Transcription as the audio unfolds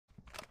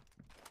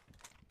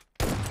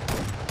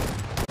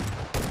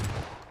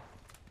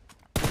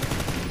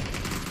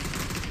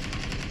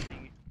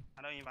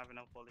even have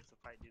enough bullets to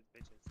fight these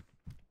bitches.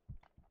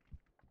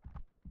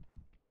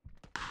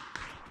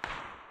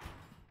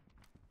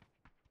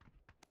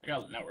 I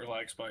got network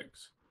lag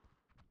spikes.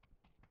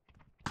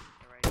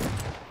 Alright.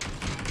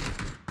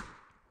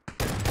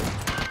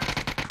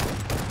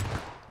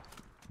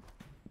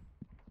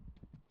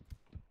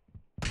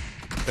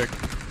 Pick.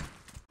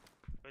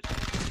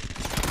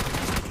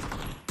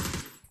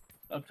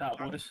 Up top,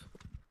 boys.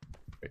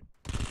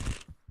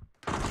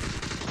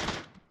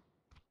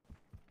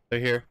 They're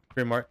here.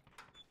 Green mark.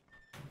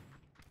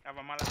 Have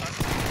a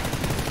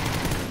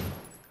Molotov.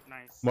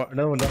 Nice.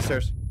 No one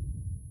downstairs.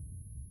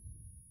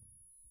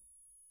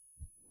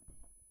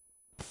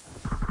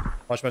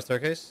 Watch my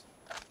staircase.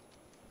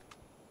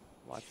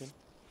 Watching.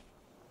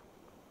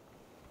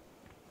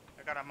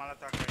 I got a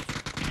Molotov right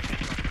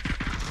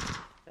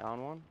here.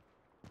 Down one.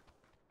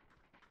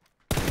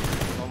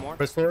 One more.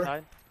 First floor.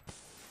 Inside.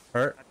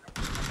 Hurt. I dropped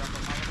a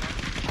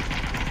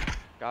Molotov.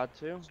 Got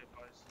two. Shit,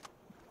 boys.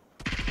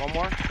 One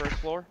more. First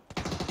floor.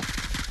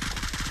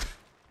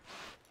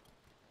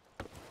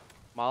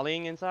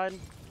 Mollying inside.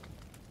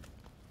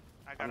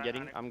 I got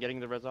I'm getting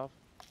the res off.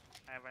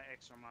 I have an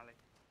extra molly.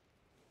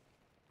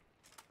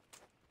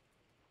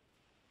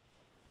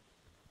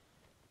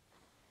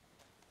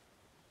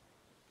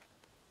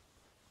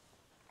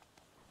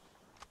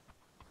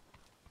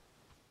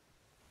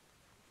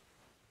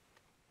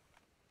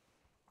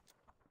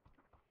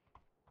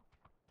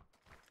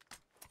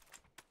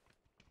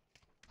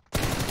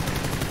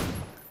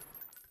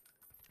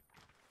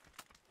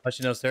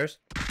 Watching downstairs.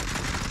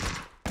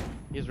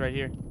 He's right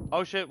here.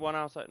 Oh shit, one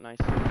outside. Nice.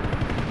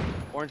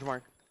 Orange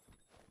mark.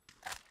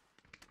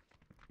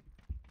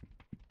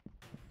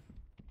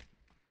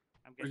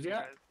 I'm Where's getting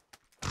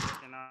he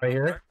at? Right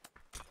here.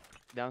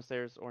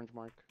 Downstairs, orange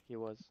mark. He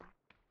was.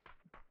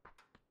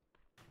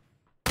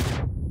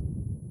 Nice.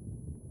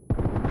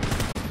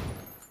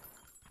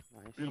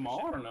 Do them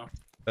all or no?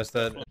 That's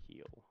that.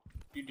 Heal.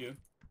 You do.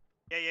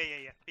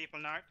 Yeah.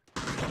 People narc.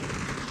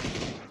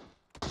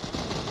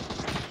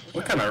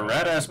 What kind of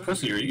rat ass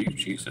pussy are you,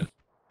 Jesus?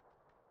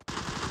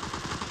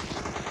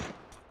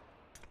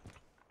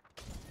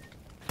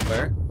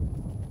 Where?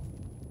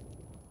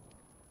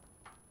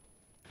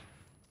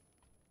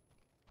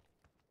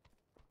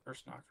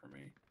 First knock for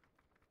me.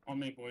 On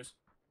me, boys.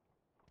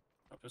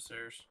 Up the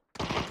stairs.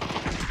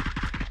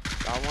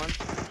 Got one.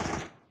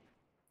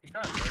 He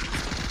got it.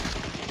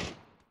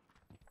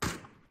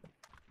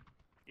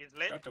 He's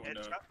lit. Got the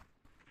window. Headshot.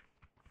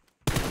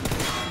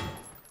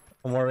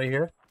 One more right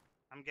here.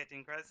 I'm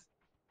getting Chris.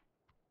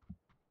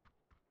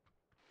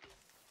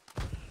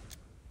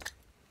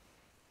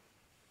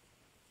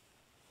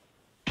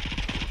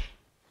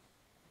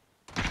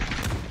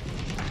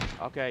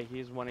 Okay,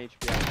 he's 1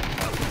 HP.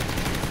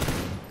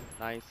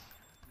 Nice.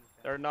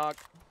 Third knock.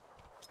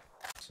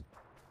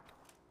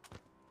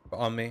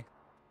 On me.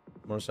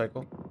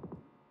 Motorcycle.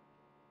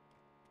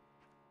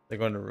 They're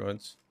going to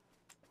ruins.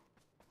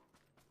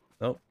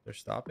 Nope, they're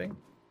stopping.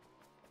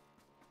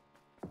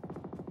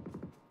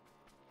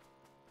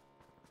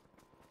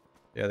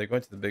 Yeah, they're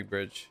going to the big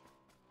bridge.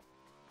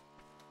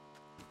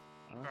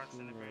 I'm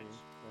crossing the bridge.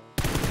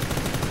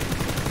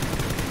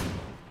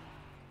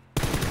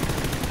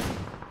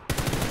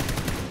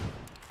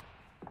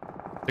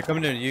 They're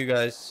coming to you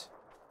guys.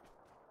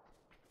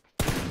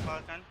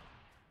 Falcon.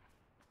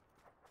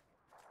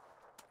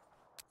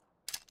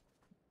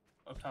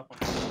 Up top one.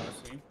 I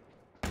see.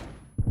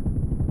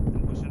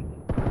 I'm pushing.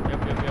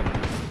 Yep.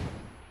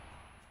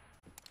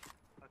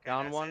 Okay,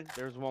 Down that's one. it.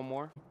 There's one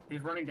more.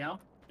 He's running down.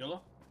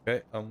 Yellow.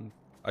 Okay,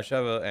 I should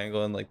have an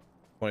angle in like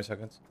 20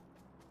 seconds.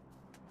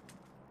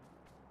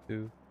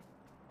 2,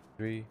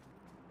 3,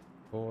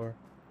 4,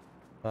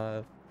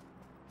 5,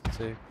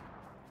 6,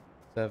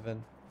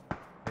 7,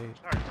 8, Sure.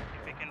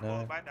 If we can pull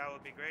 9, back, that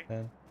would be great.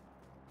 10,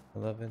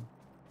 11,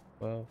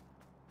 12,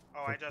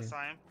 Oh, I just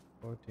saw him.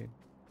 14. He's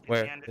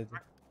Where? behind the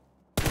truck.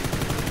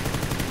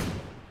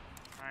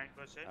 Alright,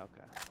 good shit.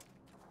 Okay.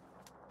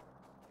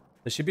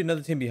 There should be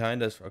another team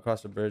behind us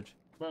across the bridge.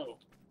 Bro,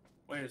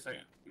 wait a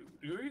second.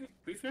 Do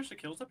we finish the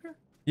kills up here?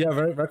 Yeah,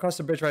 right across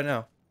the bridge right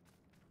now.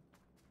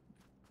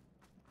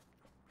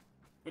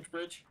 Which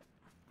bridge?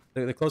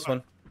 The close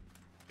one.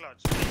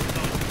 Clutch.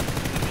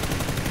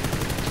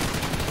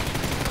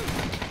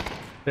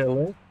 They're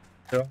low.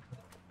 Yeah.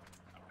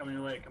 Coming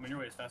your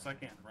way as fast as I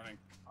can. Running.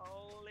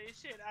 Holy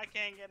shit, I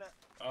can't get it.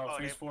 Oh,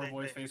 phase 4,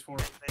 boys, phase 4.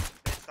 They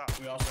stop.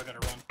 We also gotta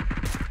run.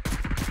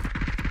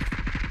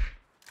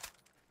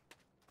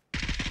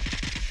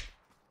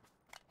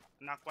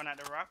 Knock one at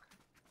the rock.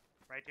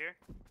 Right here.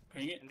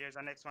 Ping it. And there's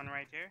the next one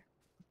right here.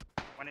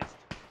 One is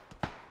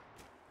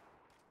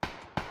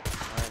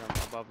Alright, I'm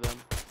above them.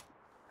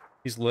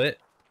 He's lit.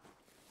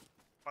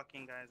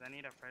 fucking guys. I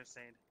need a first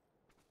aid.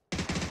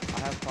 I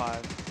have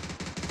 5.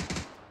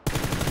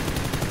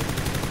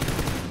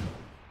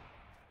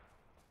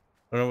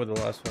 I don't know where the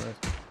last one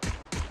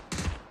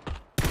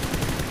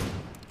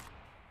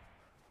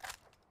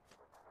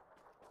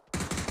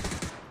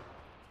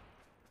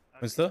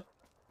is. Insta?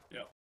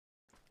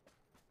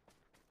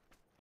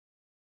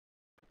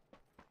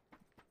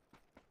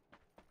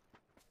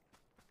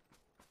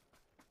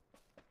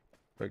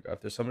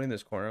 If there's somebody in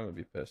this corner, I'm gonna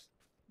be pissed.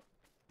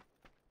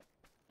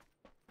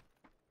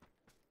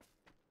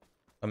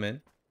 I'm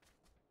in.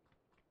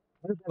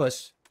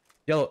 Us.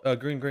 Yellow,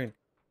 green. Green.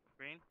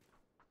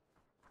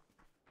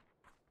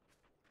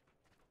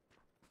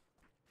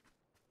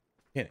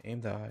 Can't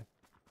aim that high.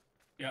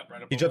 Yeah, right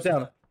above He jumped us.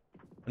 down.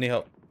 I need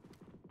help.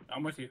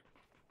 I'm with you.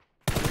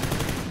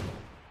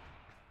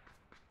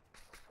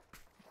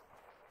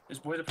 This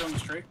boy up on the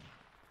street.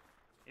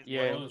 He's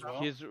Yeah, below as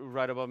well? he's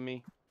right above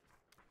me.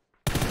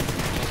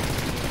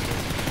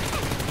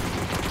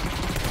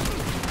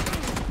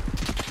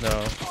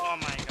 No. Oh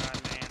my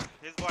god, man.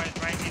 This boy is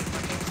right in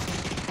front of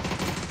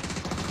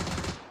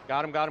me.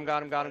 Got him.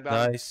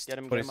 Nice. Get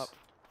him 20 up.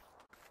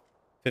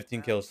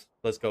 15 kills.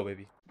 Let's go,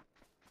 baby.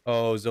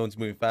 Oh, zone's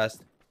moving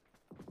fast.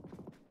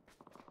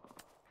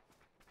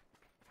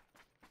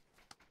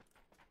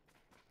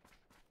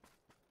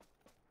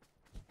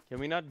 Can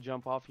we not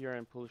jump off here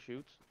and pull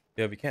shoots?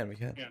 Yeah, we can.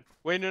 Yeah.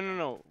 Wait,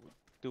 no.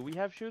 Do we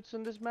have shoots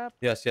in this map?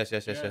 Yes. Yeah.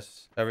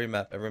 Every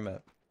map.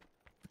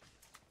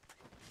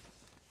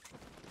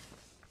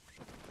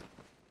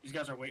 These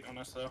guys are waiting on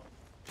us though.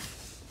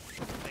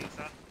 Think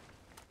so?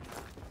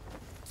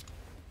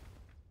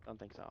 Don't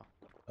think so.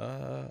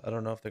 I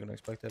don't know if they're gonna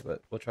expect it,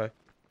 but we'll try.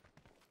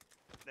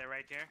 They're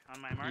right here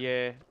on my mark.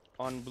 Yeah,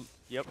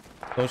 yep.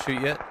 Don't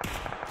shoot yet.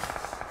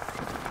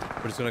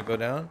 We're just gonna go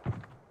down.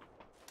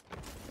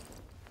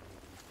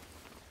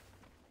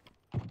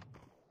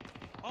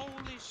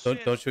 Holy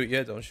shit. Don't shoot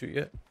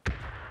yet.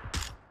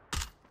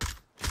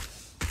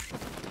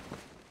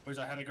 Boys,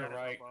 I had to go Got a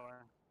right.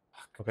 snowblower.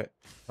 Okay,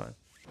 fine.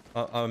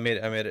 I made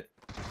it.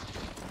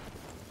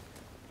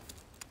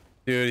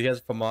 Dude, he has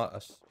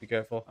FAMAS. Be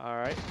careful.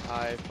 Alright,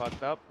 I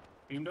fucked up.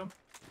 Beamed him.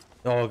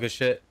 Oh, good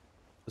shit.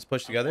 Let's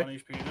push I'm together. 1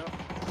 HP though.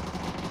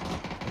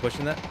 I'm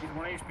pushing that. He's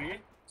 1 HP.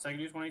 Second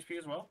dude's 1 HP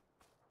as well.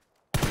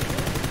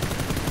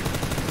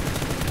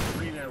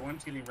 3 there.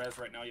 One's getting res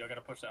right now. Y'all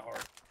gotta push that hard.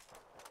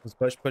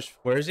 Let's push.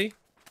 Where is he?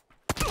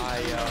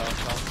 I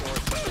fell short.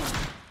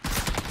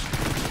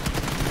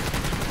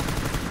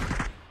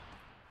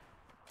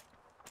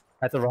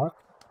 At the rock.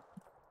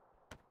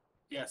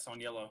 Yes,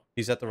 on yellow.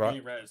 He's at the rock.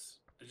 Really res.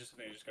 They just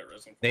got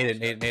res.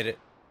 Nade it.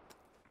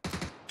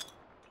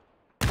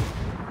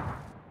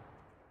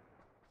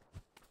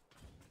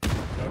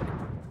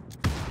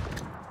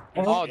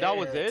 Oh, that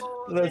was it?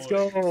 Let's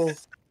go.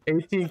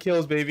 18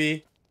 kills,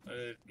 baby.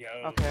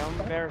 Yeah. Okay, I'm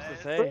embarrassed to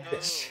say.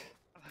 Let's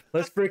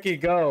Let's freaking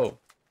go.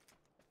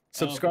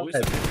 Subscribe. Boys,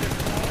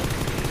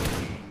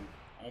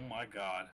 oh my god.